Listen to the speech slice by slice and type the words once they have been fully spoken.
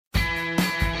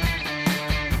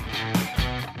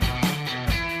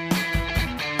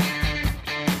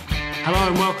Hello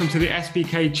and welcome to the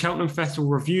SBK Cheltenham Festival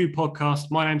Review Podcast.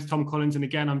 My name's Tom Collins, and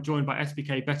again, I'm joined by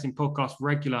SBK Betting Podcast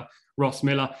regular Ross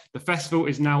Miller. The festival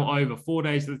is now over. 4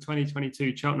 days of the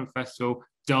 2022 Cheltenham Festival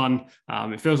done.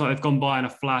 It feels like they've gone by in a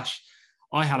flash.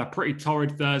 I had a pretty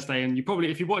torrid Thursday, and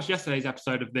if you watched yesterday's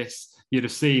episode of this, you'd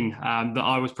have seen that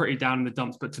I was pretty down in the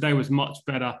dumps, but today was much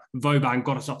better. Vauban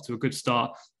got us off to a good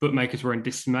start. Bookmakers were in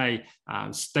dismay.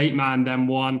 State Man then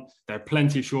won. There are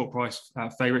plenty of short price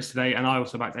favourites today, and I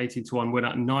also backed 18-1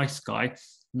 winner, Nice Guy.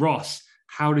 Ross,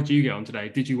 how did you get on today?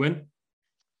 Did you win?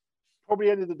 Probably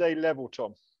end of the day level,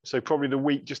 Tom. So probably the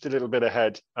week just a little bit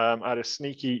ahead. I had a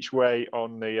sneaky each way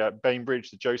on the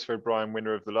Bainbridge, the Joseph O'Brien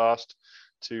winner of the last,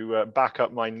 to back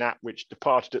up my Nat, which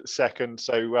departed at the second.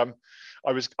 So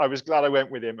I was glad I went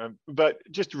with him, but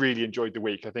just really enjoyed the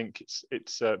week. I think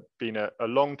it's been a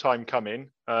long time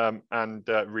coming, and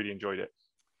really enjoyed it.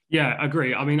 Yeah, I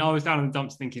agree. I mean, I was down in the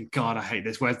dumps thinking, God, I hate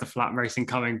this. Where's the flat racing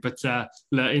coming? But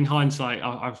in hindsight,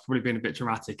 I've probably been a bit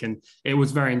dramatic, and it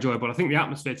was very enjoyable. I think the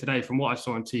atmosphere today, from what I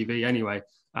saw on TV anyway,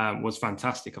 was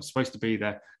fantastic. I was supposed to be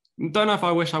there. Don't know if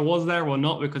I wish I was there or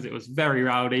not, because it was very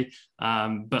rowdy.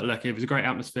 But look, it was a great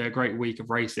atmosphere, a great week of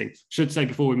racing. Should say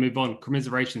before we move on,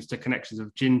 commiserations to connections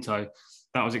of Ginto.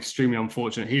 That was extremely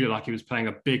unfortunate. He looked like he was playing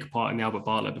a big part in the Albert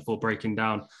Bartlett before breaking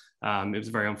down. It was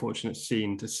a very unfortunate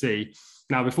scene to see.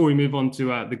 Now, before we move on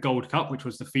to the Gold Cup, which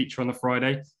was the feature on the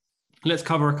Friday, let's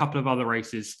cover a couple of other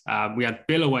races. We had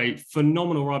Billaway,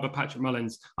 phenomenal ride by Patrick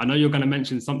Mullins. I know you're going to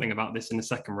mention something about this in a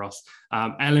second, Ross.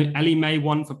 Ellie May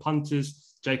won for punters,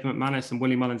 Jacob McManus and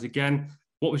Willie Mullins again.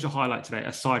 What was your highlight today,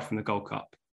 aside from the Gold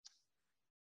Cup?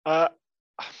 I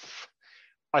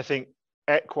think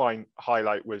equine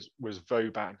highlight was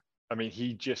Vauban. I mean,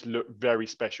 he just looked very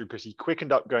special because he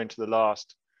quickened up going to the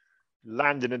last,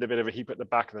 landed in a bit of a heap at the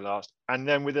back of the last, and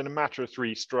then within a matter of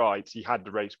 3 strides, he had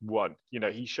the race won. You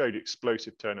know, he showed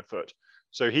explosive turn of foot.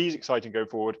 So he's exciting going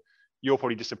forward. You're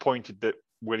probably disappointed that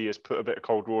Willie has put a bit of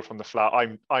cold water on the flat.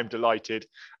 I'm delighted.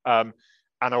 And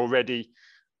already,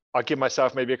 I'll give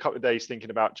myself maybe a couple of days thinking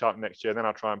about Cheltenham next year, and then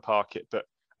I'll try and park it. But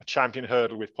a champion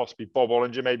hurdle with possibly Bob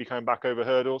Ollinger maybe coming back over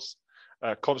hurdles,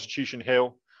 Constitution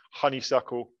Hill,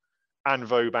 Honeysuckle, and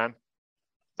Vauban.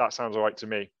 That sounds all right to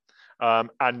me.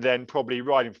 And then probably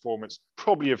riding performance,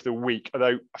 probably of the week,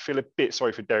 although I feel a bit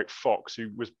sorry for Derek Fox, who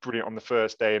was brilliant on the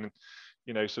first day, and,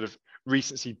 you know, sort of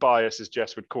recency bias, as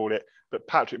Jess would call it. But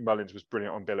Patrick Mullins was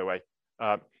brilliant on Billaway.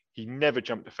 He never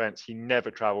jumped the fence, he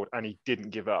never travelled, and he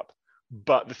didn't give up.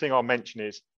 But the thing I'll mention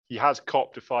is he has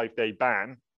copped a 5-day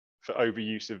ban for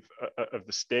overuse of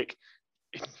the stick.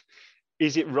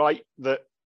 Is it right that,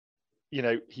 you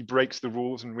know, he breaks the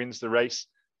rules and wins the race?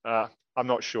 I'm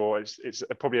not sure. It's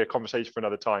probably a conversation for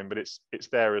another time, but it's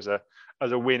there as a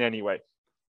win anyway.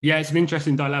 Yeah, it's an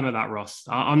interesting dilemma, that, Ross.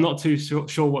 I'm not too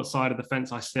sure what side of the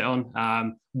fence I sit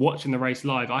on. Watching the race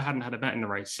live, I hadn't had a bet in the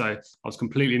race, so I was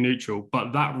completely neutral.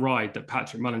 But that ride that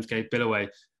Patrick Mullins gave Billaway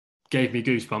gave me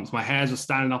goosebumps. My hairs were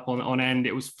standing up on end.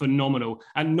 It was phenomenal.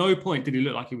 At no point did he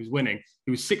look like he was winning.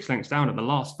 He was 6 lengths down at the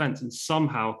last fence, and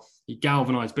somehow he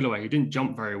galvanised Billaway, who didn't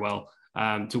jump very well,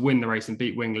 to win the race and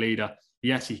beat wing leader.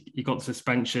 Yes, he got the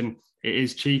suspension. It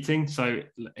is cheating. So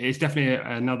it's definitely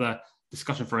another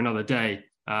discussion for another day.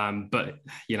 But,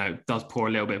 you know, it does pour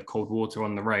a little bit of cold water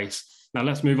on the race. Now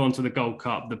let's move on to the Gold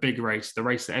Cup, the big race, the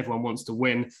race that everyone wants to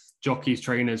win. Jockeys,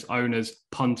 trainers, owners,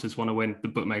 punters want to win. The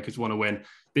bookmakers want to win.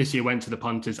 This year went to the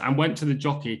punters and went to the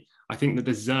jockey, I think, that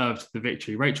deserved the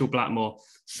victory. Rachel Blackmore,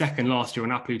 second last year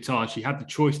on A Plus Tard. She had the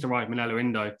choice to ride Minella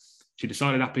Indo. She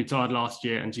decided A Plus Tard last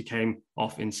year, and she came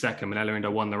off in second. Minella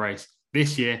Indo won the race.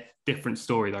 This year, different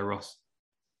story though, Ross.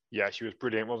 Yeah, she was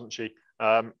brilliant, wasn't she?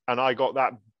 And I got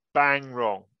that bang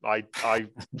wrong. I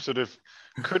sort of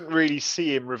couldn't really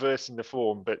see him reversing the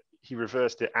form, but he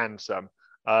reversed it and some.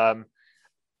 A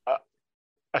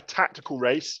tactical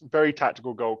race, very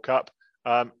tactical Gold Cup.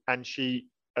 And she,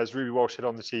 as Ruby Walsh said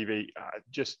on the TV,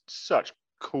 just such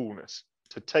coolness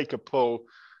to take a pull,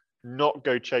 not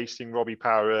go chasing Robbie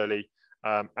Power early,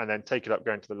 and then take it up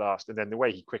going to the last. And then the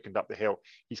way he quickened up the hill,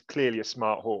 he's clearly a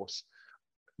smart horse.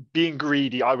 Being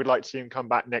greedy, I would like to see him come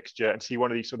back next year and see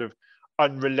one of these sort of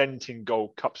unrelenting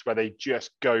Gold Cups where they just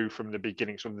go from the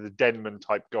beginning, sort of the Denman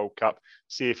type Gold Cup,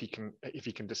 see if he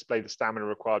can display the stamina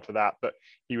required for that. But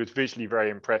he was visually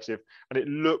very impressive, and it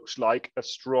looks like a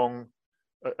strong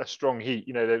heat.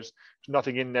 You know, there's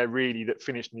nothing in there really that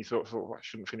finished and you thought, oh, I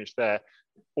shouldn't finish there.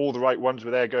 All the right ones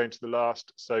were there going to the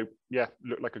last. So yeah,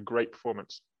 looked like a great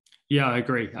performance. Yeah, I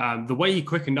agree. The way he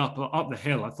quickened up the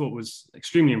hill, I thought was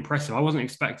extremely impressive. I wasn't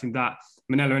expecting that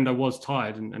Manella Endo was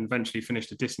tired and eventually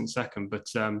finished a distant second. But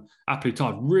A Plus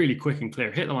Tard really quick and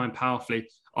clear, hit the line powerfully.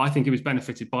 I think he was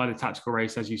benefited by the tactical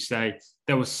race, as you say.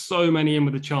 There were so many in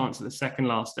with a chance at the second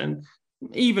last. And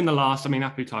even the last, I mean, A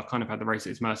Plus Tard kind of had the race at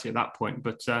his mercy at that point.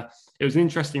 But it was an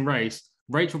interesting race.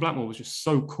 Rachel Blackmore was just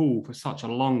so cool for such a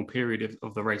long period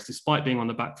of the race, despite being on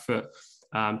the back foot.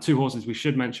 Two horses we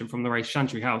should mention from the race.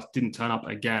 Chantry House didn't turn up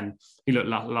again. He looked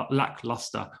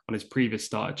lackluster on his previous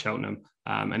start at Cheltenham,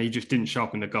 and he just didn't show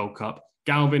up in the Gold Cup.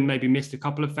 Galvin maybe missed a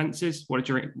couple of fences. What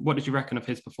did you reckon of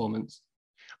his performance?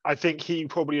 I think he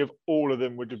probably, of all of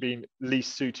them, would have been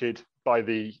least suited by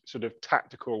the sort of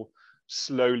tactical,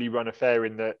 slowly run affair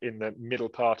in the middle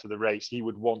part of the race. He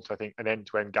would want, I think, an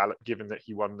end-to-end gallop, given that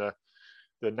he won the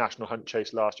National Hunt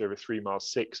Chase last year over 3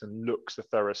 miles 6 and looks a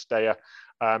thorough stayer.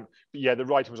 But yeah, the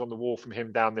writing was on the wall from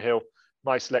him down the hill.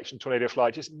 My selection, Tornado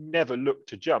Fly, just never looked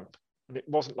to jump. And it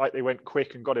wasn't like they went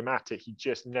quick and got him at it. He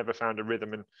just never found a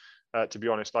rhythm. And to be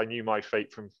honest, I knew my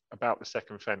fate from about the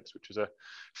second fence, which was a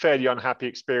fairly unhappy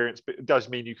experience. But it does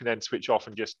mean you can then switch off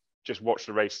and just watch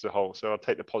the race as a whole. So I'll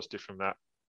take the positive from that.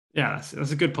 Yeah,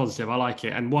 that's a good positive. I like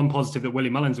it. And one positive that Willie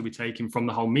Mullins will be taking from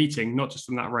the whole meeting, not just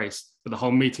from that race, but the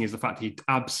whole meeting, is the fact he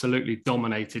absolutely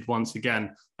dominated once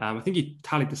again. I think he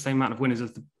tallied the same amount of winners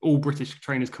as all British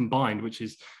trainers combined, which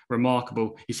is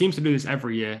remarkable. He seems to do this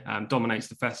every year, dominates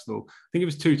the festival. I think it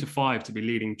was 2 to 5 to be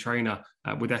leading trainer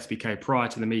with SBK prior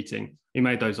to the meeting. He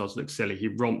made those odds look silly. He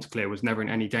romped clear, was never in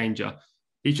any danger.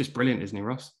 He's just brilliant, isn't he,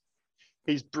 Ross?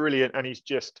 He's brilliant, and he's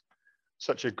just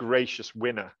such a gracious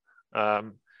winner.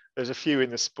 There's a few in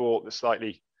the sport that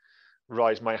slightly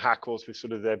rise my hackles with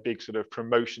sort of their big sort of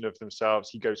promotion of themselves.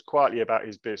 He goes quietly about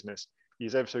his business.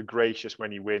 He's ever so gracious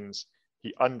when he wins.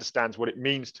 He understands what it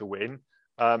means to win,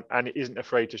 and isn't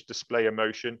afraid to display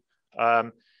emotion,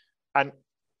 and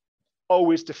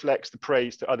always deflects the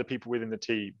praise to other people within the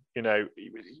team. You know,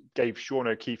 he gave Sean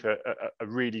O'Keefe a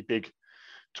really big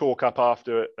talk up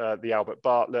after the Albert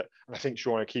Bartlett, and I think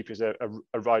Sean O'Keefe is a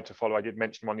ride to follow. I did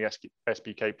mention him on the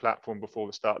SBK platform before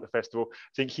the start of the festival.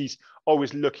 I think he's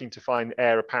always looking to find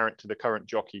heir apparent to the current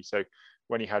jockey. So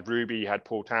when he had Ruby, he had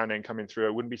Paul Townend coming through. I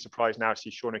wouldn't be surprised now to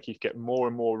see Sean O'Keefe get more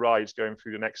and more rides going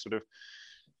through the next sort of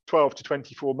 12 to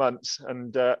 24 months,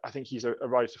 and I think he's a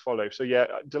rider to follow. So yeah,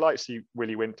 delight to see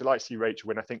Willie win, delight to see Rachel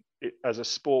win. I think as a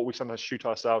sport we sometimes shoot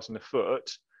ourselves in the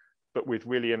foot, but with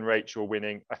Willie and Rachel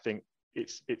winning, I think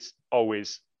it's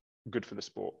always good for the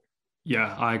sport.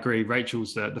 Yeah, I agree.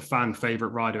 Rachel's the fan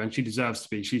favourite rider, and she deserves to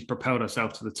be. She's propelled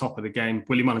herself to the top of the game.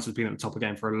 Willie Mullins has been at the top of the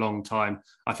game for a long time.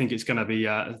 I think it's going to be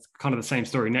kind of the same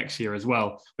story next year as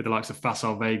well, with the likes of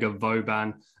Facile Vega,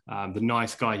 Vauban, the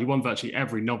nice guy. He won virtually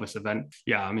every novice event.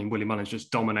 Yeah, I mean, Willie Mullins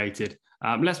just dominated.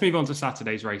 Let's move on to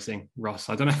Saturday's racing, Ross.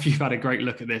 I don't know if you've had a great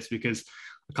look at this, because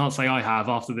I can't say I have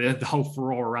after the whole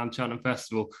furore around Cheltenham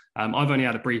Festival. I've only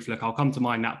had a brief look. I'll come to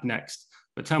my nap next.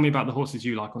 But tell me about the horses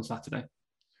you like on Saturday.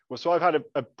 Well, so I've had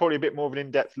probably a bit more of an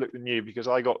in-depth look than you, because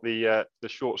I got the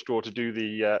short straw to do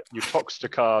the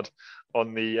Utoxeter card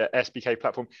on the SBK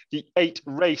platform, the 8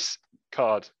 race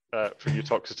card from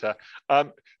Utoxeter.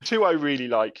 2 I really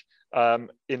like.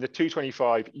 In the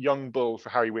 225, Young Bull for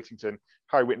Harry Whittington.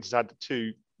 Harry Whittington's had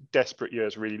 2 desperate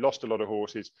years, really lost a lot of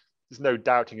horses. There's no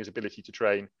doubting his ability to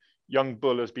train. Young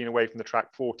Bull has been away from the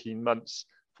track 14 months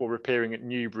for appearing at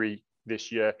Newbury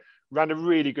this year. Ran a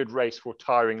really good race for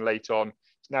tiring late on.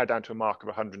 It's now down to a mark of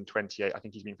 128. I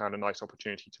think he's been found a nice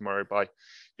opportunity tomorrow by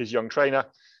his young trainer.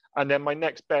 And then my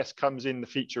next best comes in the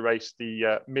feature race,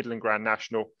 the Midland Grand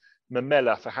National.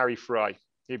 Mamela for Harry Fry.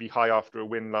 He'll be high after a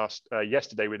win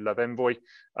yesterday with Love Envoy.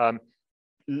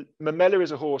 Mamela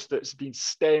is a horse that's been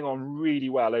staying on really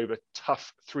well over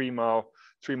tough 3 mile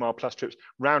plus trips,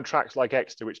 round tracks like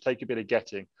Exeter, which take a bit of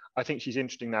getting. I think she's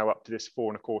interesting now up to this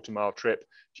 4.25 mile trip.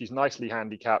 She's nicely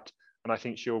handicapped, and I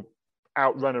think she'll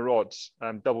outrun her odds,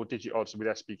 double-digit odds with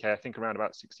SBK. I think around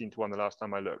about 16 to 1 the last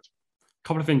time I looked. A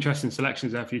couple of interesting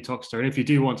selections there for you, Toxter. And if you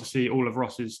do want to see all of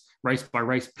Ross's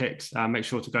race-by-race picks, make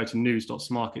sure to go to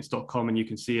news.smarkets.com and you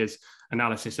can see his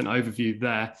analysis and overview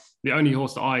there. The only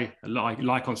horse that I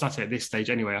like on Saturday at this stage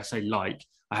anyway, I say like,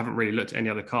 I haven't really looked at any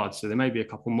other cards, so there may be a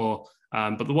couple more.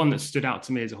 But the one that stood out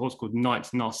to me is a horse called Knight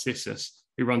Narcissus,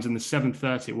 who runs in the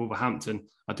 7:30 at Wolverhampton.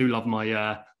 I do love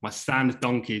my sand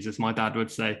donkeys, as my dad would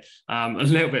say. A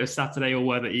little bit of Saturday or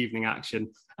weather evening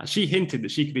action. She hinted that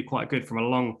she could be quite good from a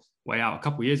long way out a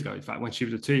couple of years ago, in fact, when she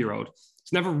was a 2-year-old.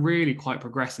 It's never really quite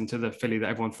progressed into the filly that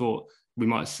everyone thought we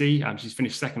might see. She's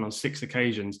finished second on 6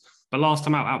 occasions. But last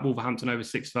time out at Wolverhampton over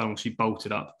 6 furlongs, she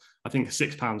bolted up. I think a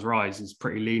 £6 rise is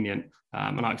pretty lenient,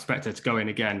 and I expect her to go in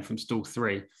again from stall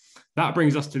 3. That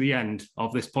brings us to the end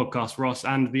of this podcast, Ross,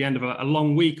 and the end of a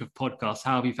long week of podcasts.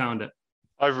 How have you found it?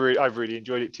 I've really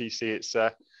enjoyed it, TC. It's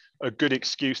a good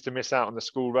excuse to miss out on the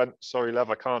school run. Sorry, love,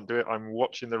 I can't do it. I'm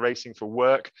watching the racing for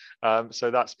work.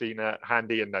 So that's been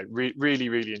handy, and no,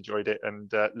 really enjoyed it,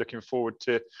 and looking forward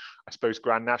to, I suppose,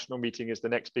 Grand National meeting is the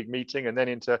next big meeting, and then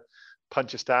into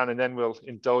Punchestown, and then we'll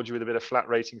indulge you with a bit of flat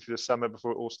racing through the summer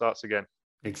before it all starts again.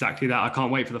 Exactly that. I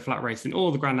can't wait for the flat racing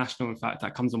or the Grand National. In fact,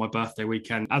 that comes on my birthday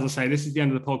weekend. As I say, this is the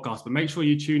end of the podcast, but make sure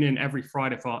you tune in every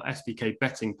Friday for our SBK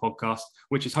betting podcast,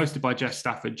 which is hosted by Jess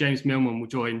Stafford. James Millman will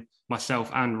join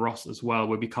myself and Ross as well.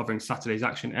 We'll be covering Saturday's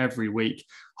action every week.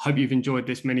 I hope you've enjoyed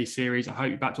this mini series. I hope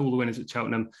you backed all the winners at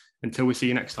Cheltenham. Until we see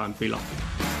you next time, be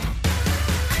lucky.